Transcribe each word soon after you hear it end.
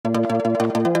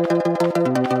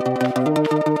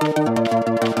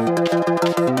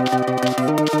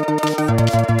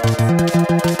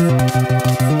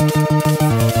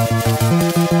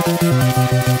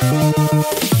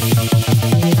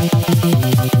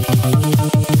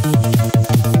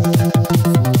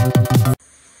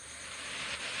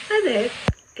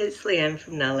it's Leanne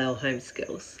from Narlell Home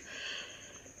Skills.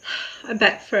 I'm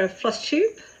back for a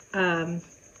Flosstube. I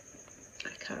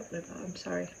can't remember, I'm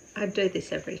sorry. I do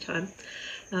this every time.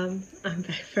 I'm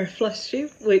back for a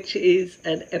Flosstube, which is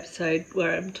an episode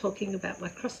where I'm talking about my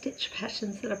cross-stitch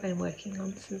patterns that I've been working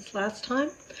on since last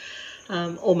time.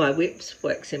 All my whips,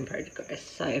 works in progress.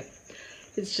 So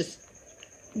it's just,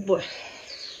 what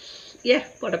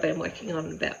I've been working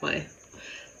on about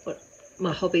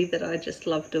my hobby that I just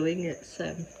love doing. It's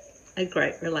a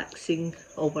great relaxing,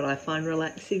 or what I find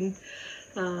relaxing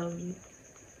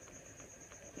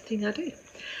thing I do.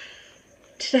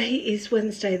 Today is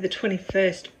Wednesday the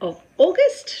 21st of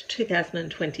August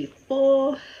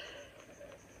 2024.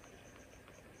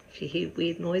 If you hear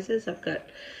weird noises, I've got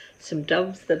some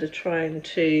doves that are trying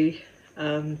to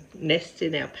nest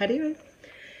in our patio,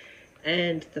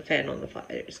 and the fan on the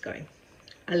fire is going.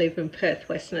 I live in Perth,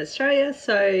 Western Australia,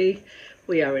 so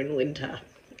we are in winter.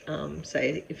 So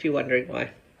if you're wondering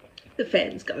why the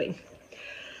fan's going.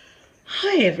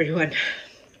 Hi everyone.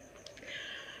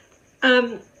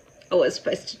 I was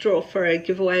supposed to draw for a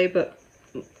giveaway, but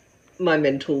my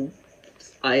mental,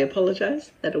 I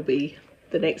apologise, that'll be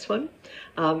the next one.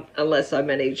 Unless I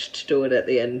manage to do it at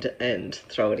the end and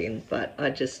throw it in, but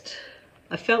I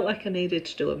felt like I needed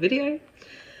to do a video.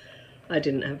 I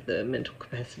didn't have the mental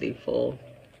capacity for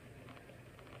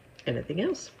anything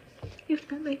else, if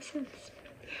that makes sense.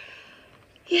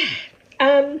 Yeah,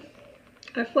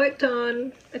 I've worked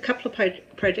on a couple of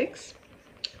projects.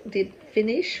 Did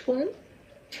finish one.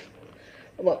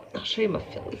 Well, I'll show you my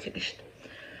fully finished.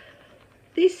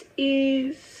 This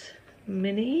is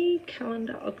Mini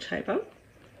Calendar October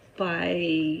by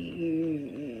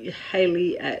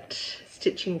Hayley at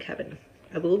Stitching Cabin.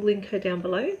 I will link her down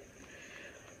below.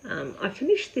 I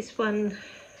finished this one,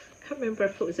 I can't remember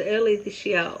if it was early this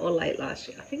year or late last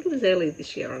year. I think it was early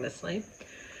this year, honestly.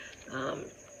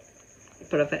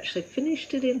 But I've actually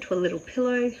finished it into a little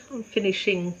pillow. I'm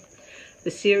finishing the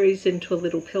series into a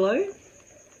little pillow.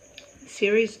 The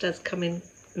series does come in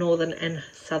Northern and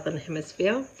Southern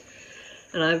Hemisphere.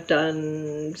 And I've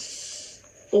done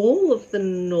all of the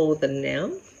Northern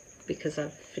now, because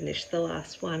I've finished the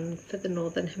last one for the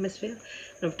Northern Hemisphere.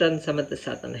 And I've done some of the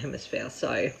Southern Hemisphere,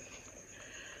 so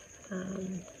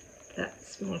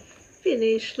that's my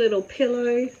finished little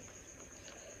pillow.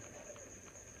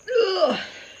 Ugh.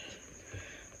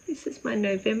 This is my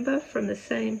November from the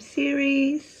same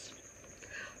series.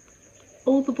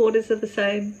 All the borders are the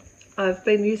same. I've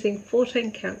been using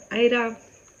 14 count Ada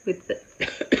with the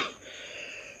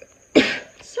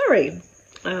sorry,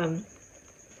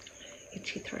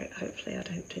 itchy throat. Hopefully I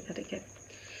don't do that again.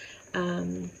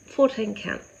 14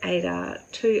 count Ada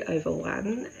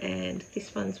 2/1, and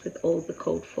this one's with all the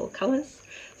called for colours.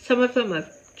 Some of them I've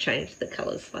changed the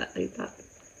colours slightly, but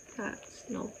that's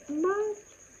not much.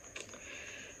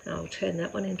 I'll turn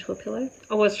that one into a pillow.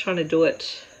 I was trying to do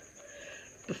it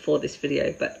before this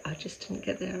video, but I just didn't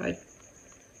get there. I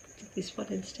did this one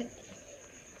instead.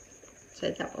 So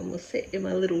that one will sit in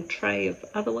my little tray of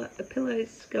other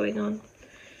pillows going on.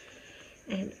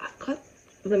 And I've got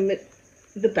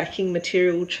the backing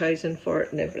material chosen for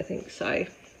it and everything, so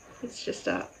it's just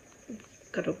got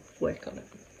to work on it.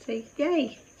 So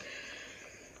yay!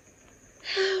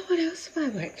 What else have I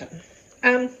worked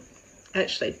on?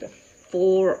 Actually,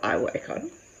 before I work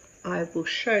on, I will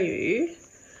show you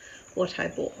what I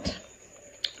bought.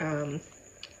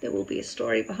 There will be a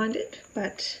story behind it,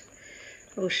 but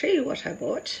I will show you what I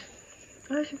bought.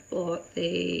 I have bought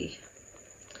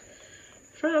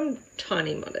from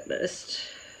Tiny Modernist.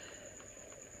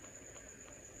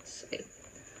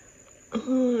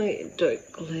 Oh,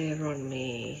 don't glare on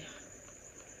me.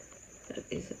 That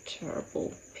is a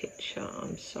terrible picture,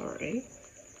 I'm sorry.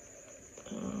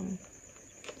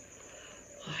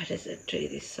 Why does it do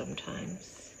this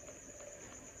sometimes?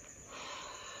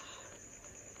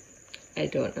 I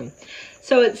don't know.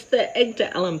 So it's the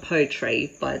Edgar Allan Poe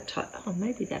tree by oh,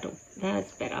 maybe that's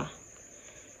better.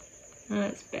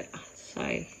 That's better. So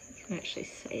you can actually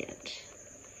see it.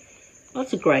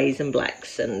 Lots of greys and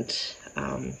blacks, and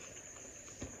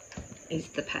is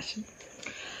the pattern.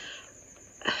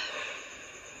 I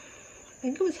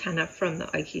think it was Hannah from the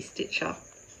Okie Stitcher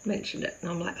mentioned it,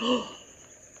 and I'm like, oh,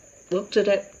 looked at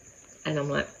it, and I'm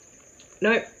like,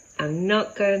 nope, I'm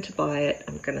not going to buy it.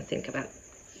 I'm going to think about it.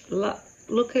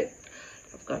 Look at,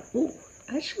 I've got, ooh,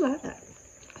 I actually like that.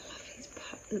 I love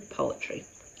his poetry.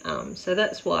 So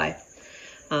that's why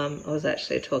I was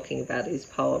actually talking about his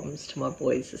poems to my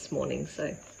boys this morning.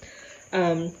 So,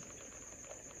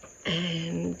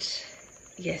 and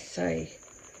yes, so I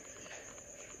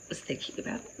was thinking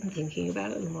about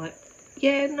it and I'm like,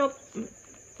 yeah, nope,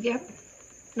 yeah,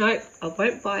 no, I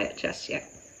won't buy it just yet.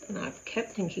 And I've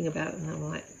kept thinking about it, and I'm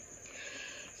like,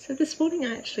 so this morning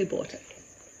I actually bought it.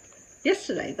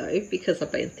 Yesterday though, because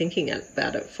I've been thinking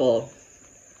about it for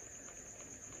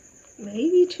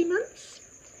maybe 2 months.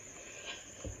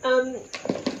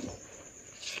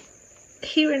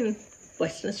 Here in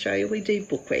Western Australia we do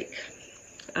Book Week.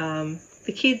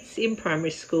 The kids in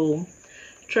primary school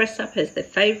dress up as their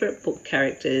favourite book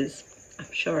characters.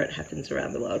 I'm sure it happens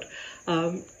around the world.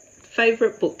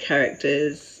 Favourite book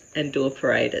characters, and do a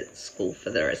parade at school for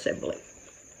their assembly.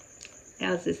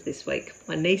 Ours is this week.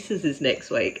 My niece's is next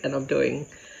week, and I'm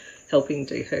helping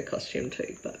do her costume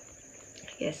too. But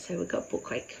yes, so we've got Book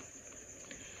Week.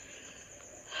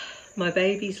 My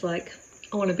baby's like,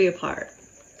 I want to be a pirate.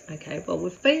 Okay, well,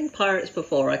 we've been pirates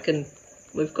before.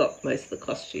 We've got most of the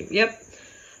costume. Yep.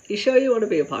 You sure you want to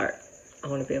be a pirate? I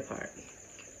want to be a pirate.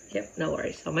 Yep, no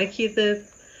worries. I'll make you the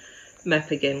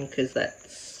map again, because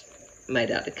that's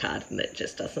made out of card and it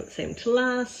just doesn't seem to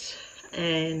last.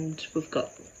 And we've got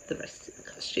the rest of the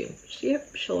costume.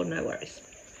 Yep, sure, no worries.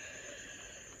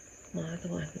 My other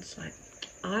one's like,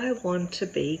 I want to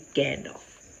be Gandalf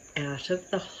out of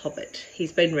The Hobbit.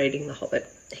 He's been reading The Hobbit.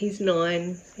 He's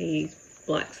 9. He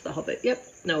likes The Hobbit. Yep,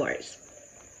 no worries.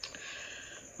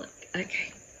 Like,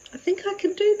 okay, I think I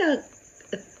can do the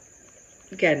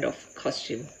Gandalf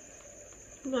costume.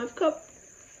 I've got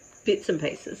bits and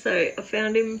pieces. So I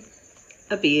found him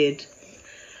a beard.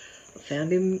 I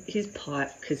found him his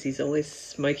pipe, because he's always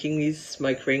smoking his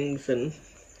smoke rings, and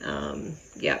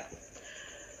yeah.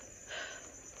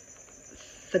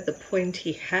 For the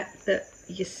pointy hat that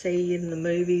you see in the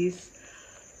movies,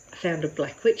 I found a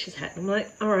black witch's hat. I'm like,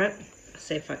 all right, I'll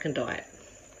see if I can dye it.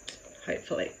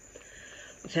 Hopefully.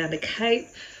 I found a cape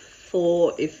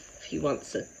for if he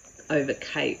wants an over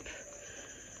cape.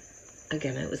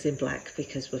 Again, it was in black,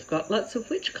 because we've got lots of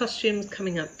witch costumes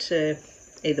coming up to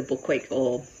either Book Week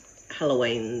or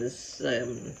Halloween's.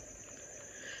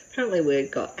 Apparently we've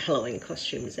got Halloween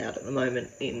costumes out at the moment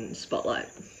in Spotlight.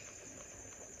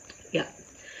 Yeah.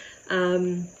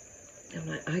 I'm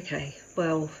like, okay,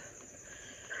 well,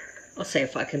 I'll see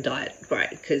if I can dye it grey,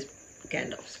 because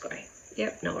Gandalf's grey.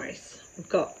 Yep, no worries. I've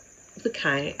got the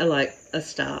cane, like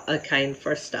a cane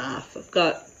for a staff. I've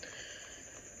got,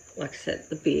 like I said,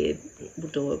 the beard.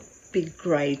 We'll do a big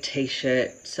grey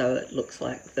t-shirt so it looks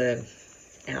like the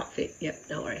outfit. Yep,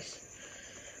 no worries.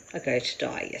 I go to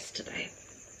dye yesterday,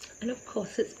 and of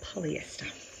course it's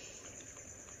polyester.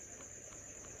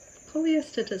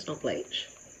 Polyester does not bleach.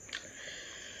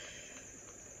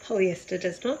 Polyester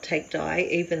does not take dye,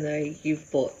 even though you've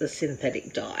bought the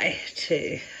synthetic dye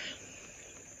too.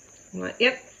 I'm like,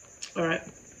 yep, all right.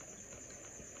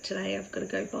 Today I've got to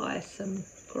go buy some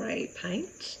grey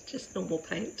paint, just normal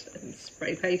paint, and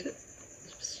spray paint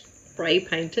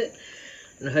it,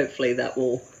 and hopefully that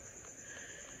will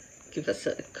give us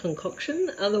a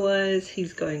concoction. Otherwise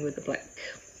he's going with the black,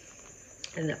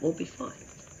 and that will be fine.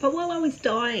 But while I was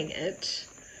dyeing it,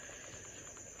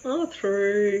 I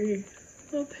threw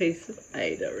a piece of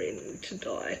Ada in to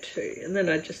dye too, and then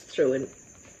I just threw in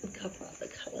a couple other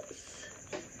colours.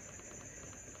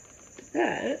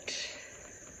 That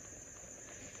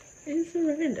is a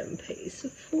random piece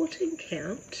of 14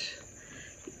 count.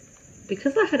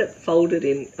 Because I had it folded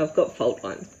in, I've got fold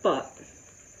lines, but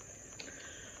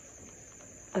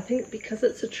I think because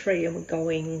it's a tree I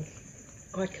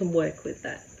can work with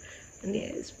that. And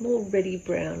yeah, it's more reddy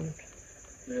brown.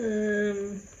 I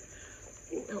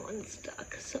think that one's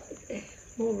darker side there.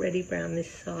 More reddy brown this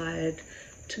side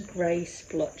to grey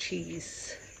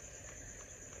splotchies.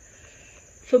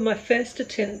 For my first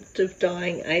attempt of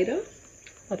dyeing Ada,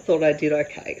 I thought I did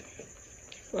okay.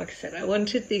 Like I said, I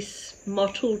wanted this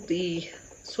mottledy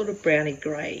sort of browny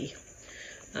grey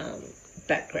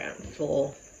background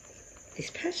for this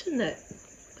pattern that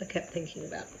I kept thinking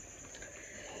about.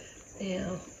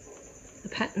 Now, the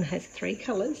pattern has 3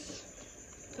 colours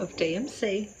of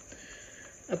DMC,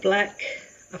 a black,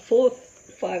 a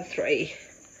 453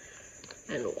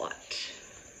 and white.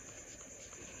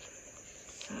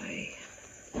 So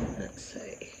let's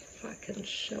see if I can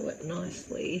show it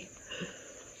nicely.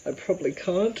 I probably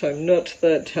can't, I'm not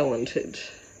that talented.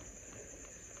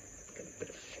 Get a bit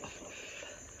of fluff off.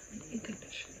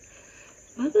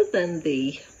 Other than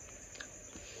the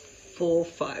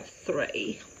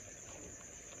 453,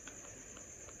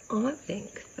 I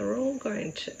think they're all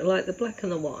going to, like the black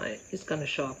and the white is going to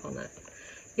show up on that.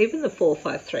 Even the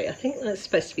 453, I think that's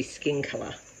supposed to be skin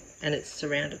colour, and it's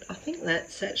surrounded. I think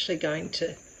that's actually going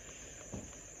to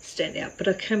stand out, but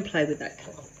I can play with that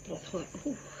colour. I thought,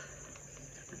 ooh,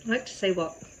 I'd like to see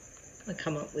what I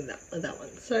come up with that one.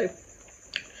 So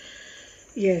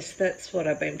yes, that's what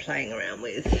I've been playing around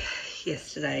with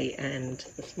yesterday and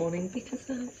this morning because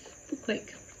of book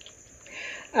week.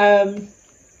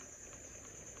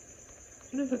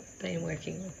 What have I been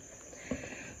working on?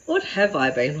 What have I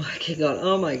been working on?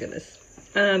 Oh my goodness.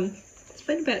 It's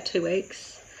been about 2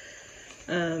 weeks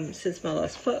since my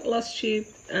last Flosstube.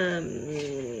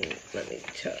 Let me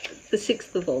tell you, the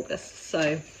 6th of August.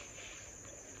 So,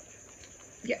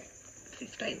 yeah,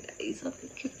 15 days, I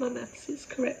think, if my maths is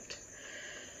correct.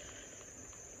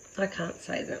 I can't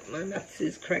say that my maths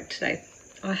is correct today.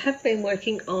 I have been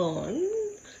working on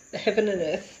the Heaven and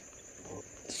Earth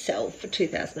cell for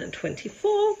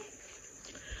 2024.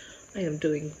 I am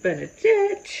doing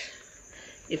Bernadette.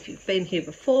 If you've been here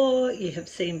before, you have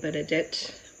seen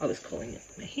Bernadette. I was calling it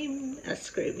him, a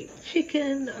screaming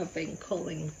chicken. I've been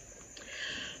calling.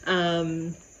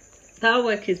 The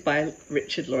artwork is by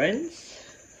Richard Lorenz.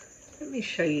 Let me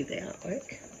show you the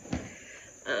artwork.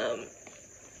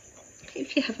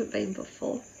 If you haven't been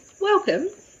before, welcome.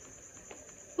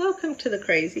 Welcome to the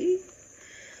crazy.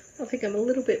 I think I'm a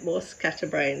little bit more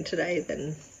scatterbrained today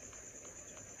than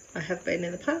I have been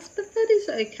in the past, but that is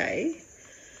okay.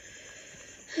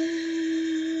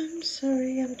 I'm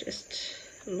sorry, I'm just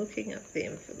looking up the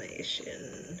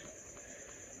information.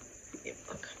 Yep,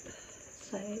 I can't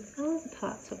say all the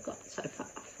parts I've got so far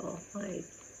for my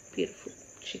beautiful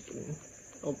chicken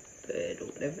or bird or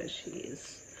whatever she is.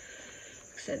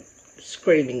 Like I said,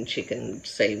 Screaming Chicken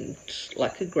seemed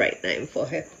like a great name for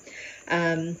her.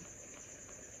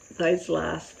 Those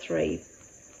last 3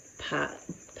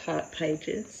 part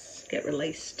pages get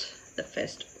released the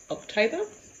 1st of October.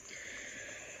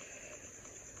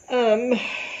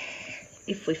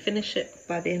 If we finish it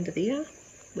by the end of the year,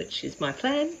 which is my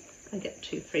plan, I get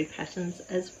 2 free patterns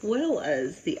as well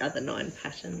as the other 9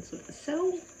 patterns of the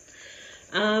cell.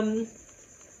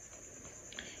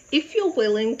 If you're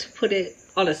willing to put it,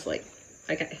 honestly,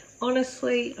 I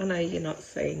know you're not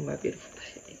seeing my beautiful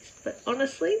face, but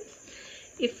honestly,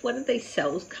 if one of these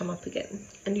cells come up again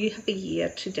and you have a year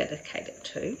to dedicate it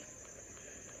to,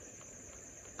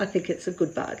 I think it's a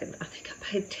good bargain. I think I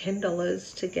paid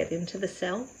 $10 to get into the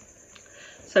cell.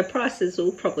 So prices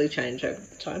will probably change over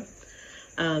time.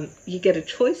 You get a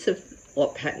choice of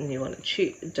what pattern you want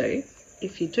to do.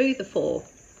 If you do the four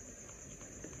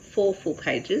full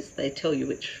pages, they tell you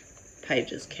which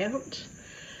pages count.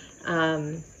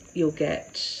 You'll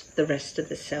get the rest of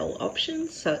the cell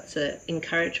options, so it's an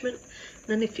encouragement. And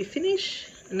then if you finish,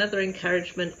 another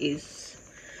encouragement is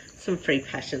some free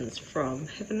patterns from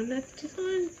Heaven and Earth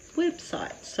Design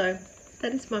website. So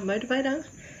that is my motivator.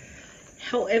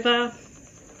 However,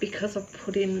 because I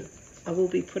will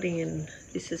be putting in,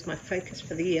 this is my focus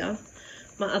for the year,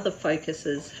 my other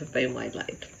focuses have been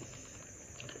waylaid.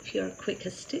 If you're a quicker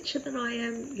stitcher than I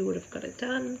am, you would have got it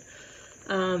done.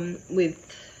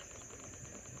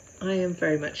 I am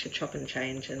very much a chop and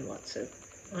change and lots of,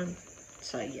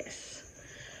 so yes.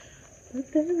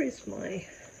 But there is my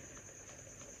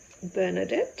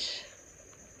Bernadette.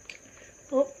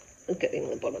 Oh, I'm getting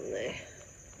the bottom there.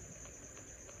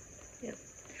 Yeah.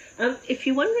 If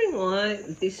you're wondering why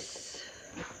this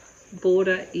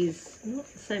border is not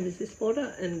the same as this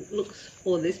border and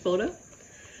this border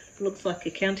looks like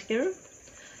a counting error,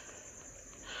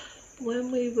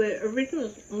 when we were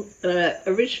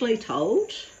originally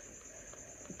told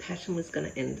the pattern was going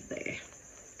to end there,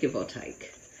 give or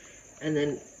take, and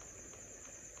then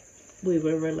we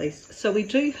were released. So we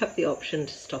do have the option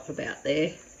to stop about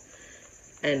there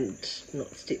and not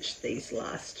stitch these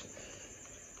last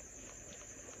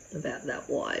about that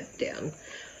wide down.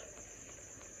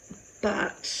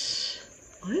 But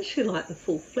I actually like the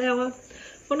full flower.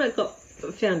 When I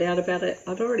found out about it,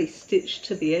 I'd already stitched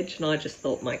to the edge and I just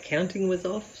thought my counting was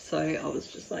off, so I was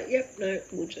just like, yep, no,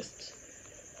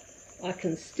 I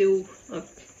can still,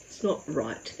 it's not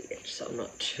right to the edge, so I'm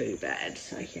not too bad,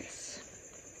 so yes.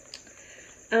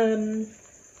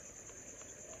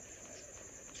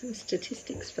 Some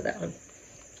statistics for that one.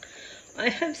 I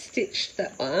have stitched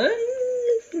that one.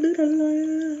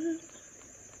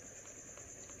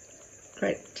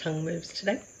 Great tongue moves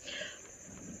today.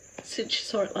 Since you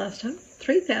saw it last time,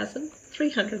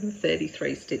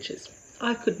 3,333 stitches.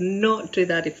 I could not do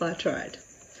that if I tried.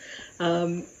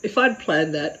 If I'd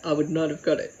planned that, I would not have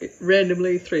got it.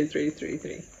 Randomly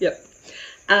 3333. Yep.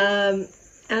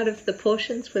 Out of the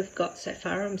portions we've got so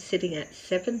far, I'm sitting at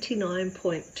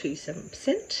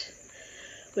 79.27%,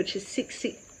 which is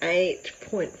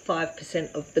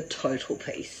 68.5% of the total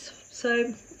piece.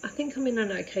 So I think I'm in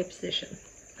an okay position.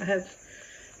 I have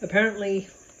apparently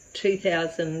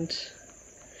 2,000.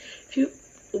 If you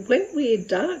went weird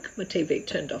dark, my TV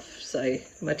turned off, so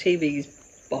my TV's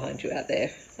behind you out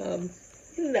there.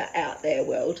 in the out there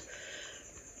world.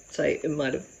 So it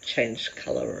might have changed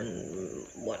colour and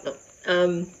whatnot.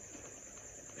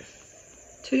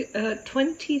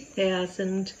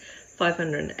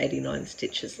 20,589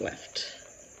 stitches left.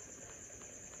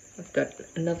 I've got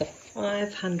another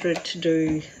 500 to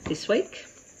do this week,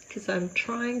 because I'm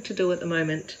trying to do at the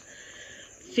moment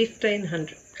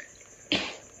 1,500.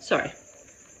 Sorry.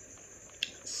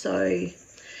 So,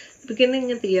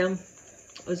 beginning of the year, I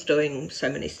was doing so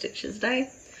many stitches a day,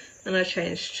 and I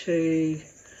changed to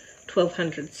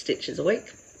 1,200 stitches a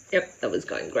week. Yep, that was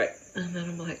going great. And then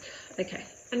I'm like, okay.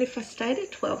 And if I stayed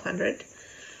at 1,200,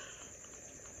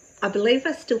 I believe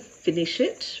I still finish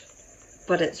it,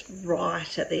 but it's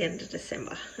right at the end of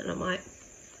December. And I'm like,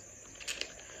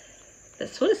 that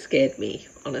sort of scared me,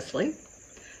 honestly.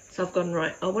 So I've gone,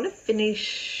 right, I want to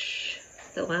finish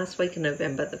the last week of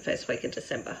November, the first week of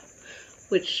December,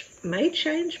 which may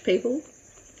change people.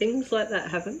 Things like that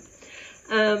happen.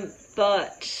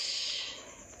 But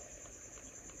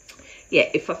yeah,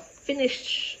 if I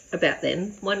finish about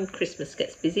then, when Christmas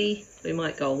gets busy, we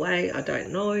might go away, I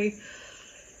don't know.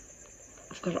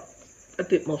 I've got a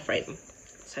bit more freedom.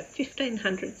 So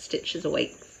 1,500 stitches a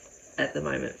week at the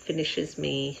moment finishes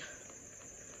me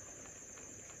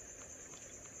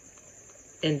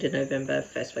end of November,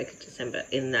 first week of December,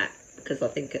 in that, because I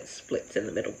think it splits in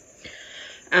the middle.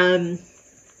 I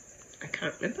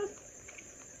can't remember.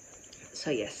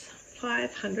 So yes,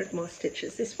 500 more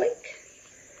stitches this week.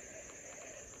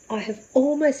 I have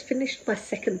almost finished my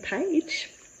second page.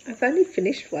 I've only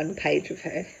finished one page of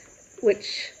her,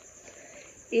 which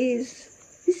is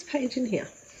this page in here.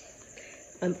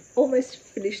 I'm almost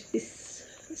finished this.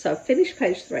 So I've finished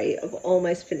page 3. I've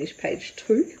almost finished page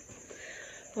 2.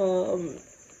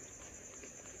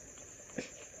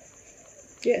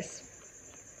 Yes.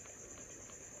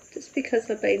 Just because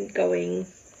I've been going,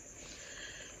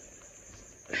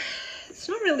 it's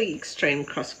not really extreme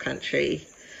cross country.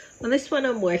 On this one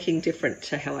I'm working different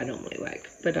to how I normally work,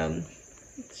 but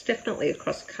it's definitely a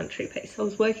cross country piece. I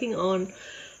was working on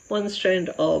one strand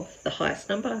of the highest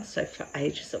number, so for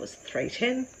ages it was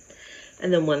 310,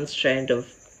 and then one strand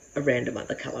of a random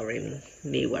other colour in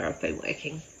near where I've been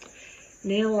working.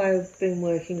 Now I've been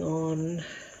working on,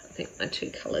 I think my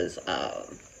two colours are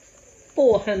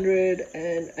 400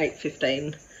 and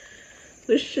 815,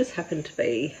 which just happened to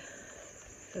be,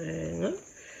 hang on,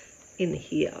 in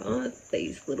here,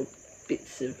 these little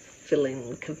bits of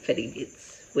filling confetti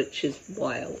bits, which is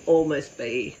why I'll almost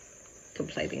be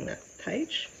completing that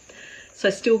page. So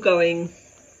still going,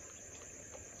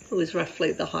 it was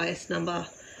roughly the highest number,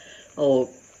 or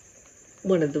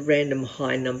one of the random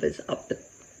high numbers up the,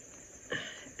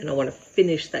 and I want to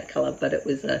finish that colour, but it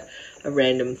was a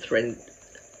random thread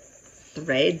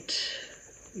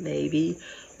maybe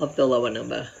of the lower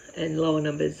number, and lower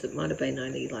numbers, it might have been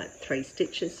only like 3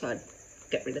 stitches, so I'd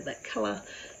get rid of that colour.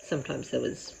 Sometimes there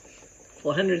was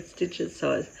 400 stitches,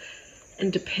 so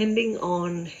and depending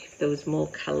on if there was more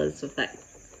colours of that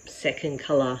second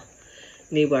colour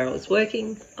near where I was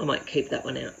working, I might keep that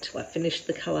one out till I finish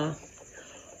the colour,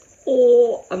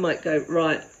 or I might go,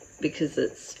 right, because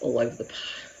it's all over the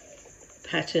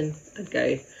pattern, I'd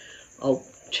go, I'll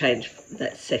change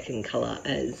that second colour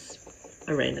as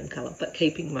a random colour, but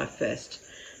keeping my first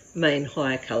main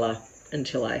high colour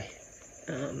until I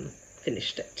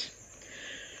finished it.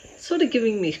 Sort of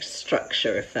giving me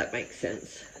structure, if that makes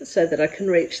sense, so that I can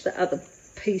reach the other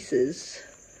pieces.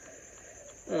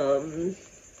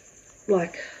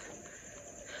 Like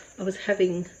I was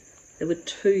having, there were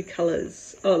 2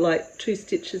 colours, like 2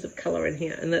 stitches of colour in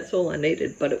here, and that's all I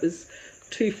needed, but it was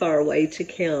too far away to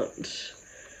count.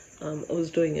 I was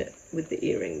doing it with the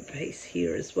earring piece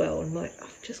here as well, and like,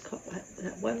 I've just got like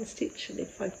that one stitch, and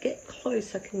if I get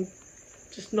close I can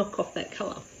just knock off that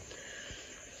colour.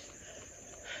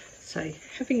 So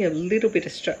having a little bit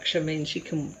of structure means you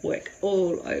can work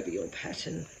all over your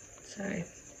pattern. So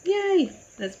yay,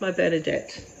 that's my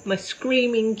Bernadette, my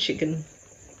screaming chicken.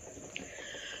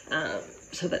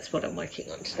 So that's what I'm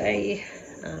working on today.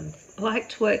 I like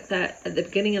to work that at the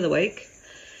beginning of the week,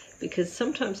 because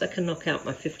sometimes I can knock out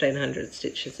my 1,500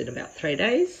 stitches in about 3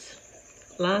 days.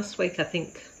 Last week I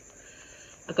think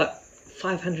I got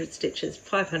 500 stitches,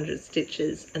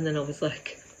 and then I was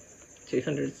like,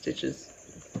 200 stitches.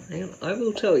 Hang on, I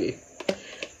will tell you.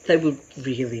 They were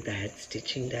really bad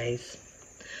stitching days.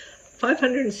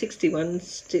 561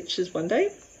 stitches one day,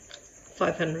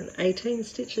 518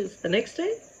 stitches the next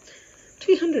day,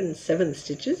 207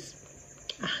 stitches,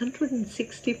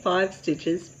 165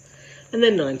 stitches, and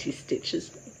then 90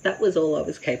 stitches. That was all I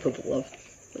was capable of.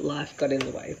 Life got in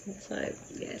the way, so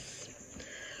yes.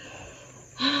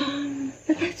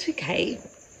 But that's okay.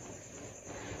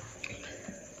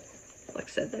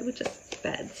 said, they were just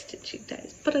bad stitching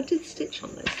days. But I did stitch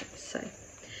on those days, so.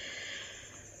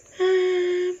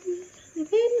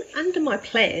 Then under my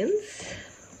plans,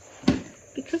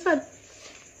 because I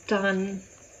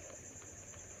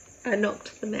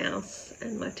knocked the mouse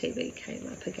and my TV came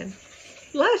up again.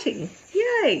 Lighting,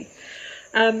 yay!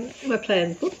 My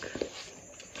plan book.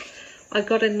 I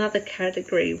got another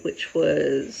category which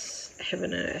was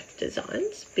Heaven and Earth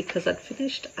Designs because I'd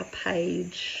finished a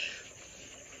page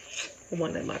on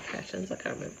one of my patterns. I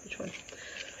can't remember which one.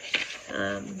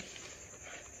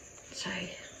 So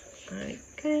I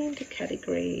go into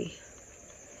category.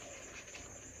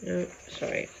 No,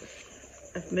 sorry.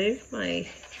 I've moved my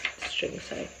string,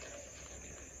 so.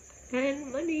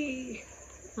 And money.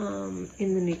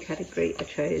 In the new category, I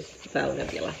chose Veil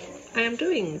Nebula. I am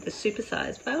doing the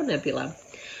supersized Veil Nebula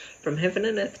from Heaven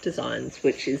and Earth Designs,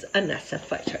 which is a NASA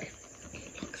photo.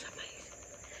 It looks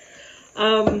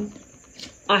amazing.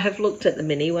 I have looked at the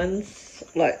mini ones,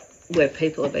 like where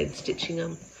people have been stitching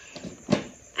them,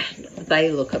 and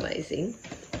they look amazing.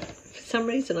 For some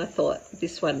reason, I thought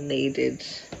this one needed,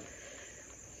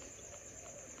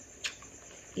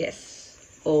 yes,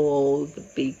 all the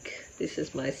big. This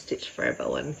is my Stitch Forever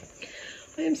one.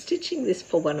 I am stitching this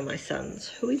for one of my sons,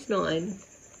 who is 9,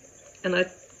 and I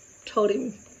told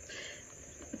him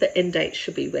the end date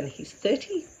should be when he's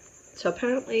 30. So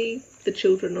apparently the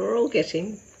children are all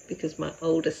getting, because my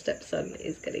oldest stepson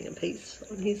is getting a piece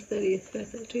on his 30th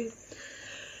birthday too.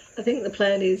 I think the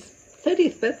plan is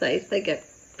 30th birthdays, they get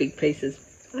big pieces.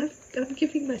 I'm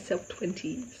giving myself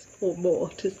 20s or more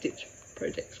to stitch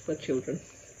projects for children.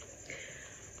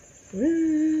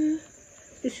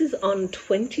 This is on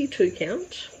 22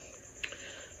 count,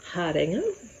 hard hanger.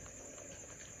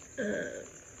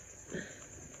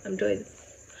 I'm doing,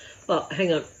 well,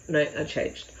 hang on, no, I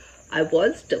changed. I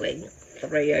was doing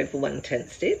 3/1/10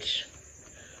 stitch.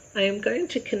 I am going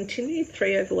to continue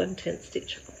 3/1/10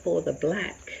 stitch for the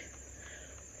black,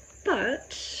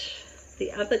 but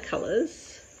the other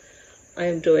colours I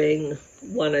am doing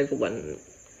 1/1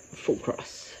 full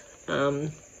cross.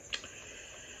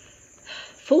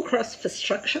 Full cross for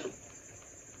structure,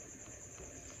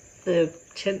 the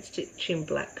 10th stitch in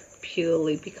black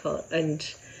purely because, and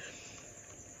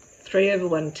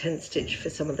 3/1/10 stitch for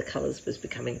some of the colours was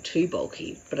becoming too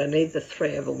bulky, but I need the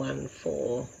 3/1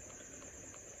 for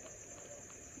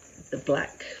the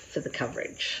black for the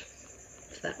coverage,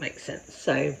 if that makes sense.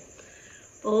 So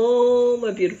all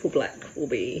my beautiful black will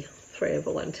be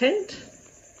 3/1/10.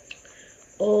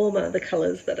 All my other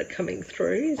colours that are coming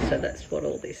through, so that's what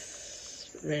all this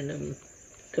random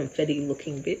confetti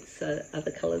looking bits, other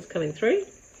colours coming through,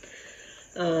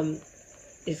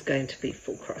 is going to be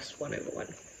full cross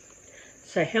 1/1.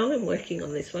 So how I'm working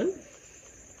on this one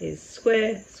is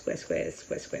square, square, square,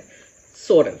 square, square,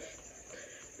 sort of.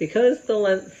 Because the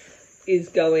length is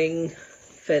going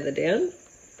further down,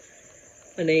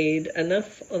 I need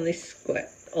enough on this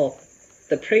square, or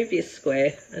the previous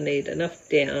square, I need enough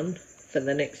down for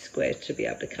the next square to be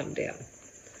able to come down.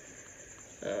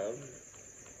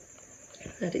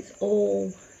 That is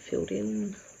all filled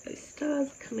in. Those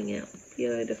stars coming out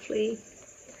beautifully.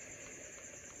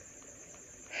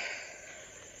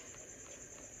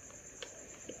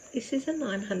 This is a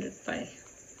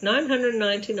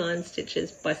 999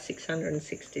 stitches by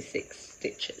 666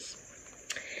 stitches.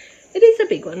 It is a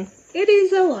big one. It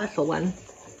is a lifer one.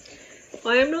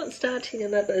 I am not starting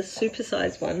another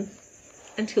supersize one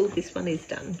until this one is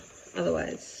done.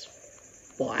 Otherwise,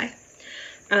 why?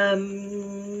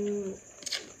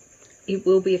 It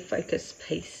will be a focus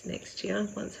piece next year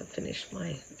once I've finished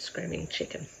my Screaming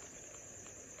Chicken.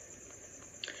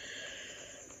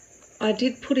 I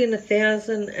did put in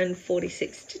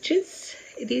 1,046 stitches.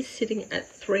 It is sitting at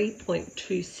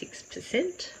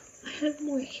 3.26%. I am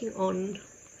working on,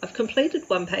 I've completed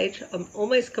one page. I'm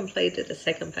almost completed a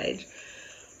second page.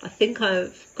 I think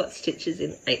I've got stitches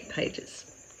in 8 pages.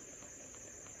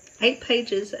 8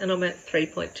 pages and I'm at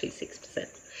 3.26%.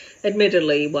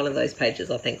 Admittedly, one of those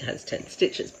pages I think has 10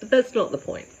 stitches, but that's not the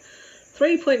point.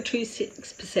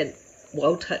 3.26%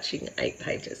 while touching 8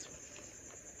 pages.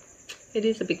 It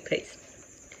is a big piece.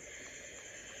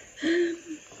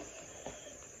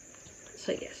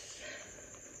 So yes.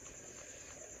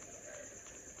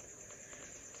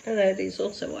 And that is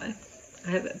also why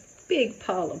I have a big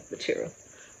pile of material.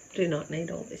 I do not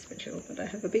need all this material, but I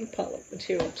have a big pile of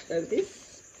material to go with this.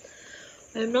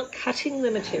 I am not cutting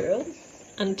the material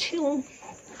until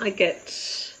I get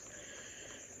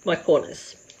my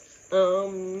corners.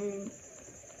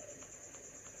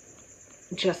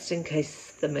 Just in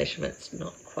case the measurement's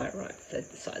not quite right for the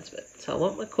sides of it. So I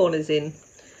want my corners in,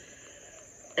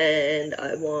 and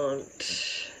I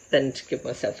want then to give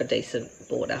myself a decent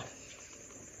border.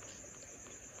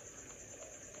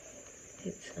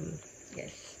 It's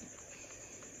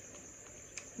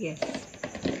yes.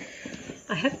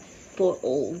 I have bought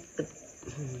all the,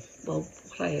 well,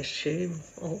 what I assume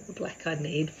all the black I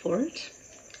need for it.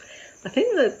 I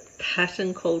think the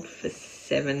pattern called for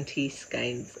 70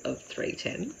 skeins of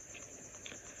 310.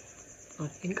 I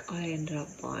think I ended up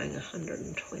buying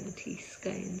 120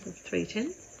 skeins of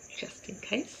 310, just in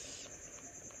case.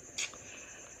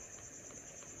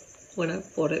 When I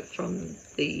bought it from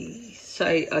the, so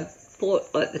I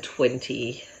bought like the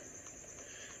 20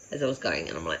 as I was going,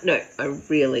 and I'm like, no, I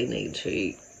really need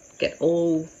to get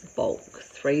all bulk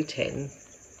 310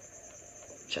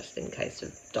 just in case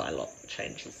of dye lot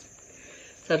changes.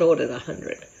 So I'd ordered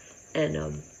 100,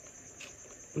 and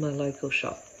my local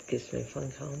shop gives me a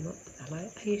phone call. They're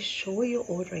like, are you sure you're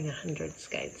ordering 100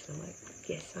 skeins? And I'm like,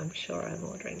 yes, I'm sure I'm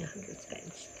ordering 100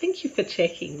 skeins. Thank you for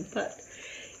checking, but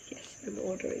yes, I'm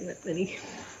ordering that many.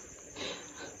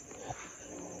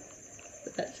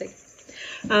 But that's it.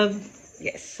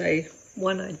 Yes, so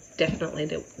one I definitely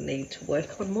don't need to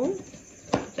work on more.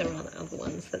 There are other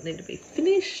ones that need to be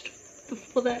finished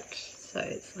before that, so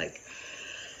it's like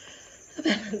a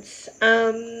balance.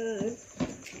 And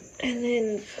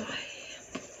then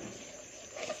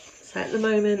so at the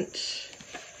moment,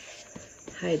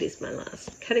 height is my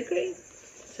last category,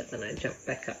 so then I jump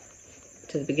back up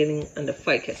to the beginning under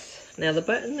focus. Now the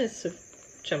bonus of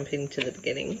jumping to the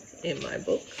beginning in my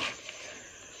book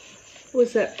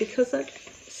was that because I'd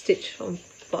stitched on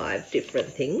 5 different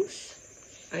things,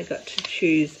 I got to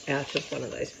choose out of one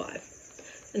of those 5.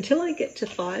 Until I get to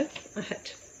 5, I had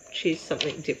to choose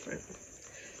something different.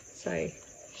 So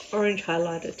orange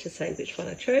highlighter to say which one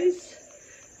I chose,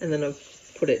 and then I've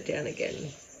put it down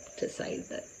again to say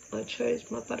that I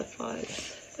chose my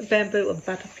butterflies, the bamboo and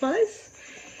butterflies.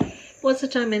 It was a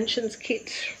dimensions kit.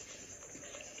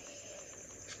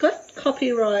 It's got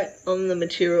copyright on the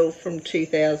material from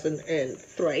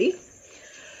 2003.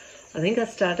 I think I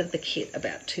started the kit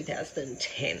about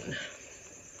 2010.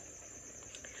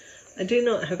 I do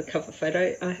not have a cover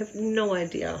photo. I have no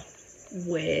idea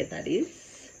where that is.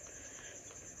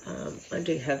 I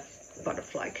do have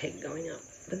butterfly keep going up,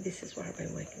 but this is what I've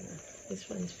been working on. This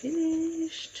one's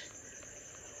finished.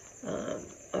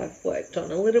 I've worked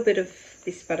on a little bit of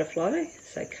this butterfly,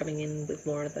 so coming in with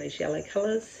more of those yellow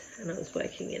colours, and I was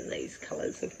working in these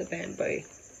colours of the bamboo.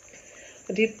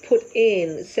 I did put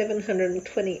in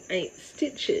 728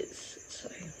 stitches,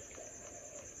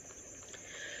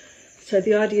 so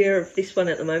the idea of this one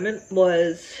at the moment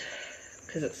was,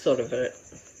 because it's sort of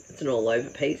it's an all over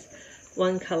piece,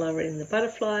 one colour in the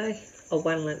butterfly, or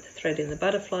one length of thread in the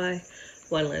butterfly,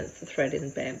 one length of thread in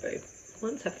bamboo.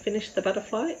 Once I've finished the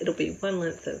butterfly, it'll be one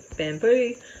length of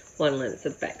bamboo, one length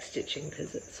of back stitching,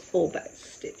 because it's all back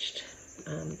stitched.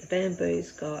 The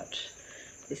bamboo's got,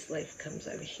 this leaf comes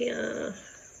over here,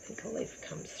 I think a leaf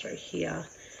comes through here,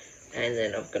 and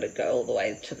then I've got to go all the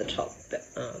way to the top,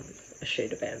 a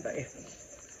shoot of bamboo.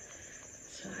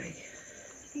 So,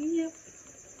 yep.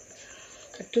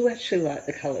 I do actually like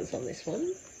the colours on this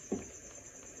one.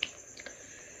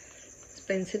 It's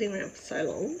been sitting around for so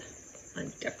long, I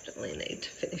definitely need to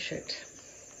finish it.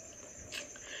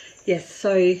 Yes,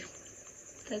 so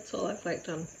that's all I've worked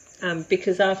on.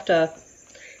 Because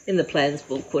in the plans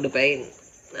book would have been,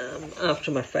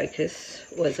 after my focus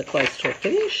was a close to a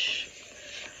finish,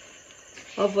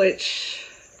 of which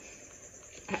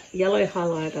yellow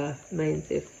highlighter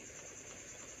means if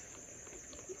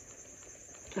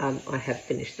I have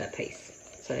finished that piece.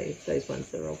 So those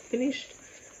ones are all finished.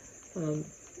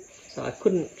 So I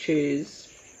couldn't choose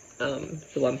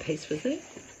the one piece was there.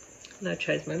 And I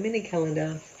chose my mini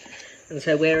calendar. And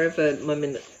so wherever my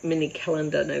mini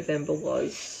calendar November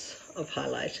was, I've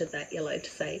highlighted that yellow to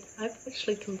say I've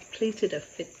actually completed a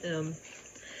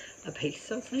piece.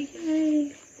 So I was like,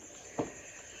 yay.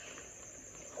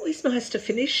 Always nice to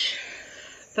finish,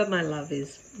 but my love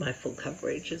is my full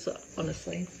coverages,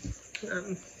 honestly.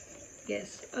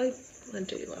 Yes, I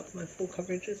do love my full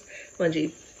coverages. Mind you,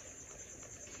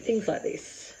 things like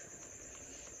this,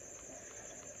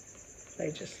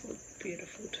 they just look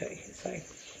beautiful too. So,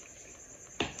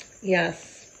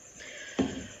 yes.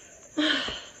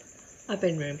 I've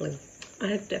been rambling. I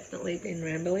have definitely been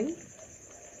rambling.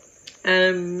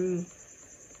 When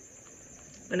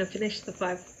I finished the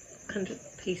 500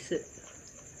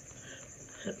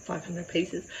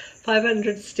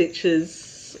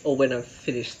 stitches, or when I've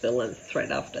finished the length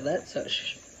thread after that, so it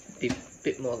should be a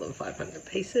bit more than 500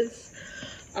 pieces,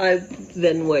 I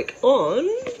then work on,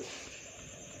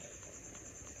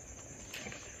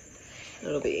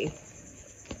 it'll be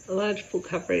a large full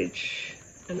coverage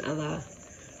another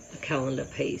calendar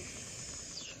piece.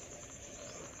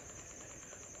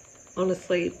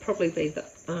 Honestly, probably be the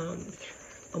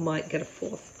I might get a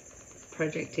fourth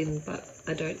project in, but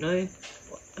I don't know.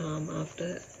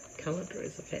 After calendar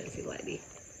is a fancy lady.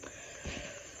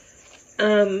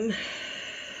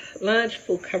 Large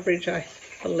full coverage, I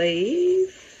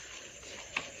believe.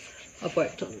 I've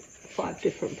worked on 5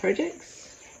 different projects,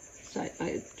 so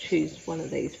I choose one of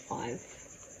these 5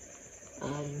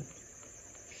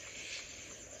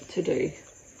 to do.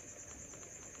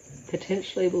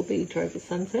 Potentially will be Drover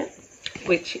Sunset,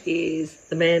 which is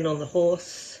the man on the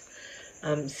horse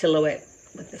silhouette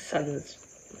with the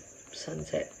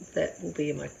sunset. That will be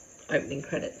in my opening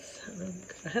credits,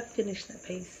 because I have finished that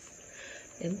piece.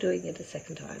 I'm doing it a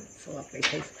second time. It's a lovely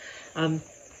piece.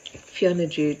 Fiona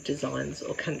Jude Designs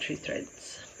or Country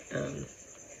Threads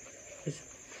is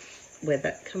where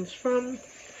that comes from.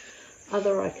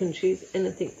 I can choose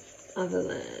anything other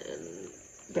than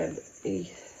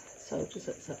Bambi Soldiers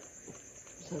at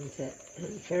Sunset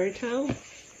and Fairy Tale.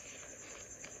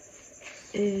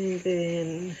 And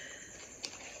then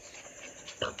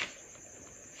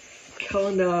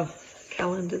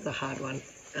calendar's a hard one.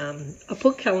 I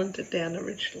put calendar down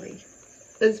originally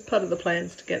as part of the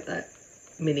plans to get that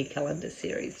mini calendar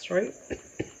series through.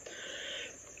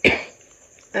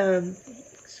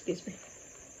 Excuse me.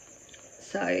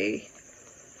 So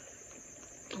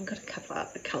I'm going to cover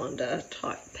up the calendar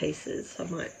type pieces.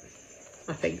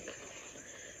 I think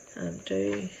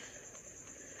do.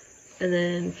 And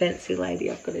then Fancy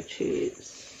Lady, I've got to choose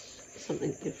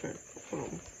something different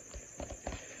from.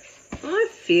 I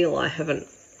feel I haven't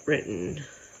written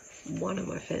one of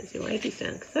my Fancy Ladies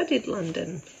down, because I did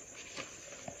London.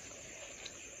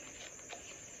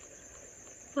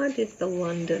 I did the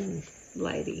London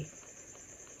lady.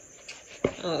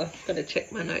 Oh, I've got to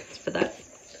check my notes for that,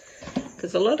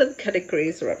 because a lot of the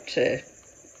categories are up to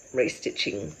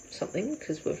restitching something,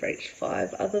 because we've reached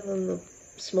 5, other than the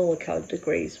smaller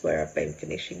categories where I've been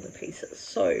finishing the pieces.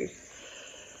 So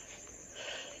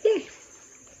yeah,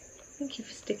 thank you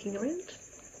for sticking around.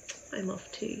 I'm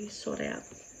off to sort out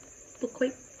Book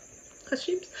Week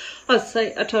costumes. I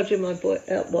told you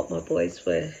what my boys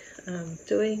were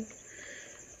doing.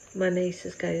 My niece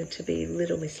is going to be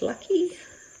Little Miss Lucky,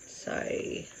 so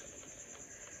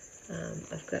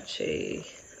I've got to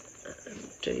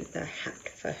do the hat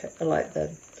for her.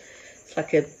 It's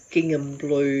like a gingham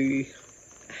blue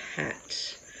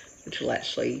hat, which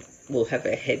will have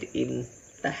her head in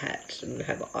the hat and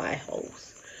have eye holes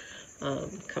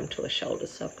come to her shoulder.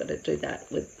 So I've got to do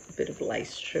that with a bit of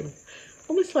lace trim,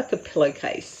 almost like a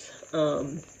pillowcase.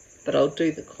 But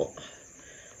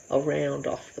I'll round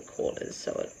off the corners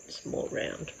so it's more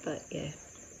round. But yeah,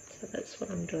 so that's what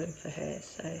I'm doing for her.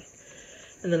 So,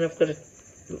 and then I've got to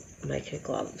make her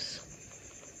gloves.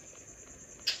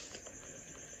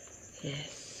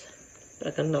 Yes, but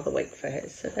I've got another week for her,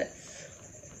 so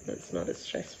that's not as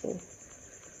stressful.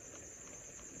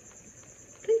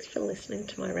 Thanks for listening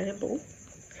to my ramble.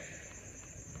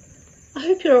 I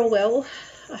hope you're all well.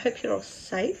 I hope you're all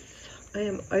safe. I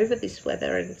am over this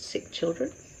weather and sick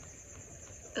children.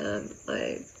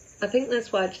 I think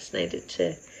that's why I just needed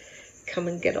to come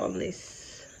and get on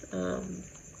this,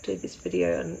 do this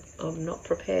video, and I'm not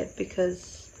prepared,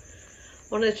 because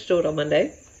I wanted to do it on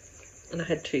Monday and I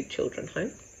had 2 children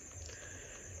home,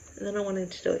 and then I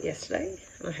wanted to do it yesterday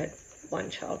and I had 1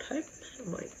 child home.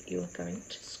 I'm like, you are going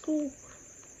to school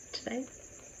today.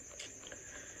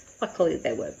 Luckily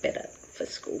they were better for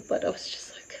school, but I was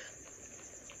just like,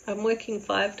 I'm working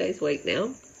 5 days a week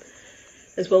now,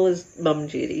 as well as mum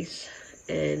duties,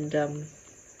 and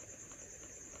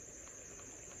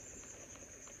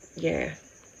yeah,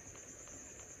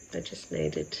 I just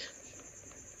needed,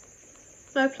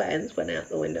 my plans went out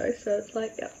the window, so it's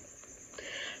like, yeah,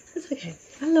 that's okay.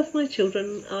 I love my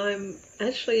children. I'm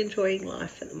actually enjoying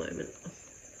life at the moment. I'm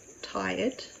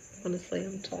tired, honestly,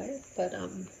 I'm tired, but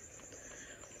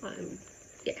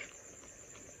yeah.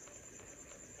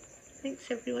 Thanks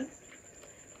everyone,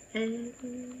 and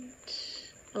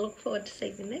I look forward to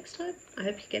seeing you next time. I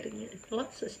hope you're getting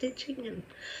lots of stitching, and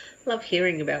love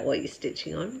hearing about what you're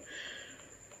stitching on.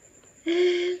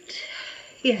 And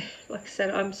yeah, like I said,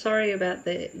 I'm sorry about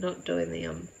not doing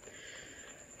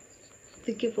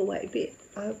the giveaway bit.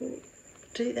 I will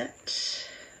do that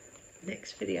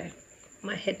next video.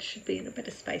 My head should be in a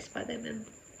better space by then, and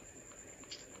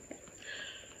yeah,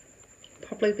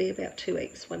 probably be about 2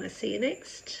 weeks when I see you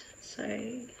next. So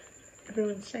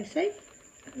everyone stay safe,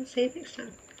 and I'll see you next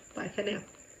time. Bye for now.